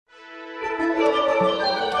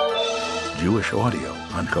Jewish audio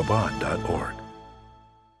on Chabad.org.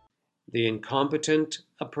 The Incompetent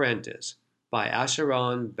Apprentice by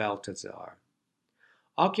Asheron Baltazar.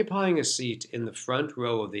 Occupying a seat in the front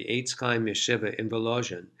row of the Eitz Chaim Yeshiva in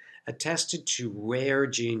Volozhin attested to rare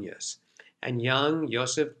genius, and young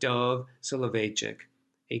Yosef Dov Soloveitchik,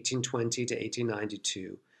 1820 to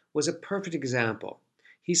 1892, was a perfect example.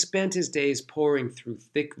 He spent his days poring through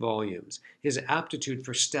thick volumes, his aptitude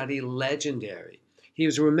for study legendary. He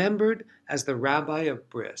was remembered as the Rabbi of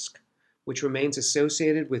Brisk, which remains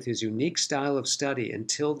associated with his unique style of study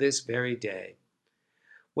until this very day.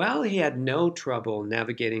 While he had no trouble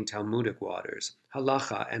navigating Talmudic waters,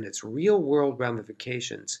 halacha and its real-world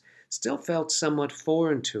ramifications still felt somewhat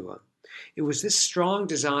foreign to him. It was this strong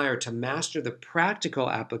desire to master the practical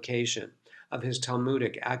application of his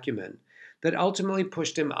Talmudic acumen that ultimately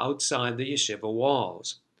pushed him outside the yeshiva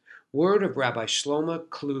walls. Word of Rabbi Shlomo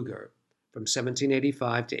Kluger, from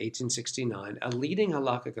 1785 to 1869, a leading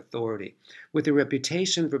halakhic authority with a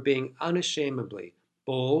reputation for being unashamedly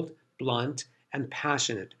bold, blunt, and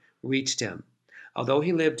passionate, reached him. Although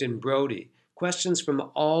he lived in Brody, questions from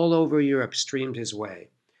all over Europe streamed his way.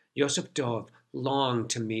 Yosef Dov longed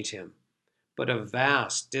to meet him, but a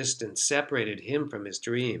vast distance separated him from his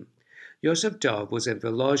dream. Yosef Dov was at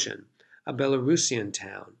Volozhin, a Belarusian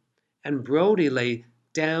town, and Brody lay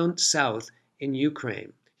down south in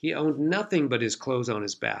Ukraine. He owned nothing but his clothes on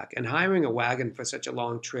his back, and hiring a wagon for such a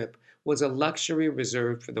long trip was a luxury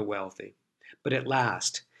reserved for the wealthy. But at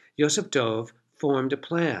last, Yosef Dov formed a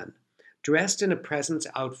plan. Dressed in a peasant's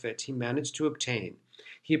outfit he managed to obtain,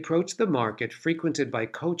 he approached the market frequented by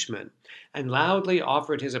coachmen and loudly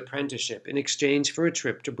offered his apprenticeship in exchange for a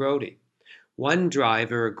trip to Brody. One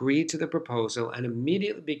driver agreed to the proposal and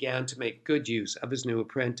immediately began to make good use of his new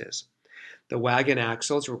apprentice. The wagon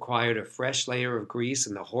axles required a fresh layer of grease,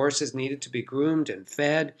 and the horses needed to be groomed and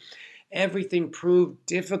fed. Everything proved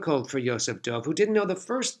difficult for Yosef Dov, who didn't know the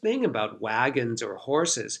first thing about wagons or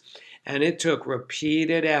horses, and it took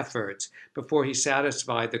repeated efforts before he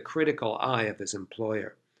satisfied the critical eye of his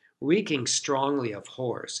employer. Reeking strongly of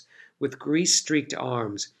horse, with grease-streaked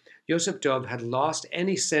arms, Yosef Dov had lost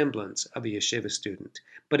any semblance of a yeshiva student,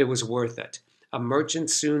 but it was worth it. A merchant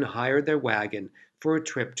soon hired their wagon for a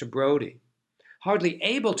trip to Brody. Hardly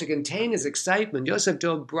able to contain his excitement, Yosef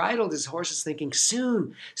Dov bridled his horses, thinking,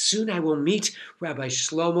 soon I will meet Rabbi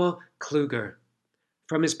Shlomo Kluger.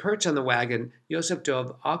 From his perch on the wagon, Yosef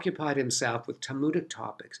Dov occupied himself with Talmudic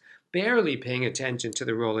topics, barely paying attention to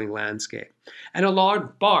the rolling landscape. An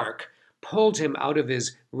alarmed bark pulled him out of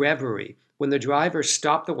his reverie when the driver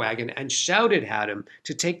stopped the wagon and shouted at him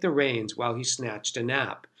to take the reins while he snatched a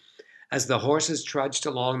nap. As the horses trudged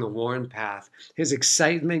along the worn path, his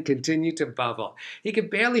excitement continued to bubble. He could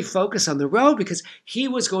barely focus on the road because he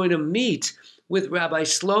was going to meet with Rabbi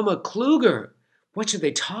Shlomo Kluger. What should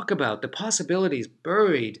they talk about? The possibilities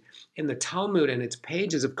buried in the Talmud and its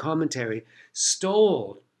pages of commentary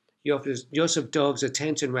stole Yosef Dov's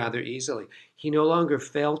attention rather easily. He no longer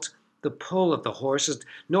felt the pull of the horses,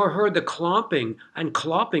 nor heard the clomping and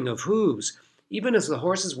clopping of hooves. Even as the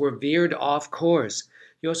horses were veered off course,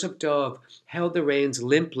 Yosef Dov held the reins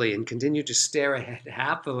limply and continued to stare ahead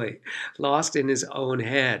happily, lost in his own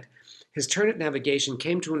head. His turn at navigation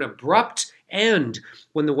came to an abrupt end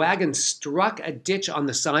when the wagon struck a ditch on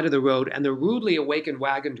the side of the road, and the rudely awakened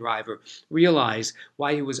wagon driver realized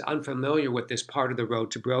why he was unfamiliar with this part of the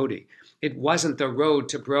road to Brody. It wasn't the road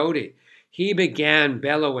to Brody. He began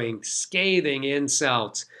bellowing scathing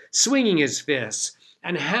insults, swinging his fists,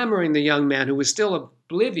 and hammering the young man who was still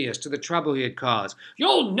oblivious to the trouble he had caused.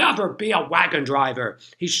 "You'll never be a wagon driver,"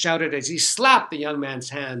 he shouted as he slapped the young man's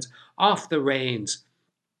hands off the reins.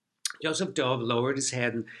 Yosef Dov lowered his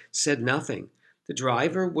head and said nothing. The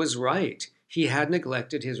driver was right. He had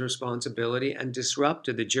neglected his responsibility and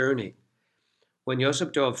disrupted the journey. When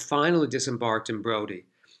Yosef Dov finally disembarked in Brody,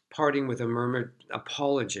 parting with a murmured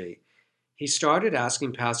apology, he started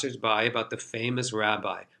asking passers-by about the famous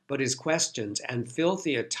rabbi, but his questions and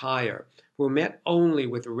filthy attire were met only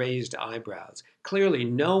with raised eyebrows. Clearly,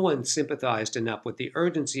 no one sympathized enough with the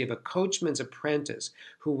urgency of a coachman's apprentice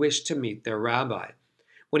who wished to meet their rabbi.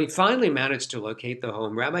 When he finally managed to locate the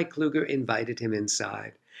home, Rabbi Kluger invited him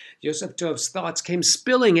inside. Yosef Dov's thoughts came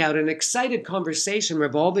spilling out, and an excited conversation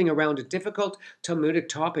revolving around a difficult Talmudic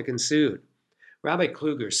topic ensued. Rabbi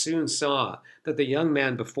Kluger soon saw that the young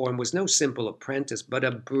man before him was no simple apprentice, but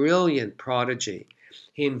a brilliant prodigy.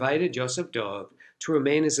 He invited Yosef Dov to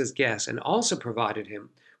remain as his guest and also provided him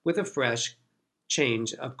with a fresh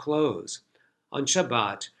change of clothes. On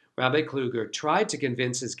Shabbat, Rabbi Kluger tried to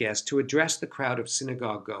convince his guest to address the crowd of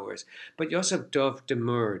synagogue goers, but Yosef Dov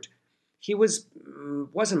demurred.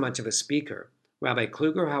 Wasn't much of a speaker. Rabbi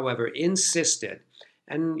Kluger, however, insisted,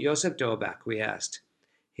 and Yosef Dov acquiesced.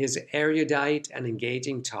 His erudite and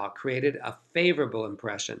engaging talk created a favorable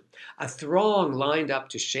impression. A throng lined up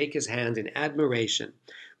to shake his hand in admiration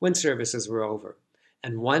when services were over,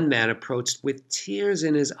 and one man approached with tears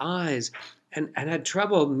in his eyes and had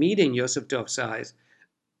trouble meeting Yosef Dov's eyes.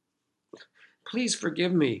 "Please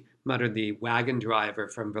forgive me," muttered the wagon driver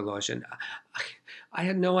from Volozhin. I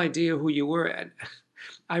had no idea who you were, and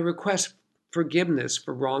I request forgiveness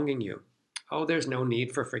for wronging you." "Oh, there's no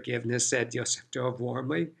need for forgiveness," said Yosef Dov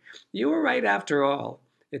warmly. "You were right after all.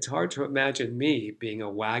 It's hard to imagine me being a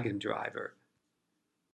wagon driver."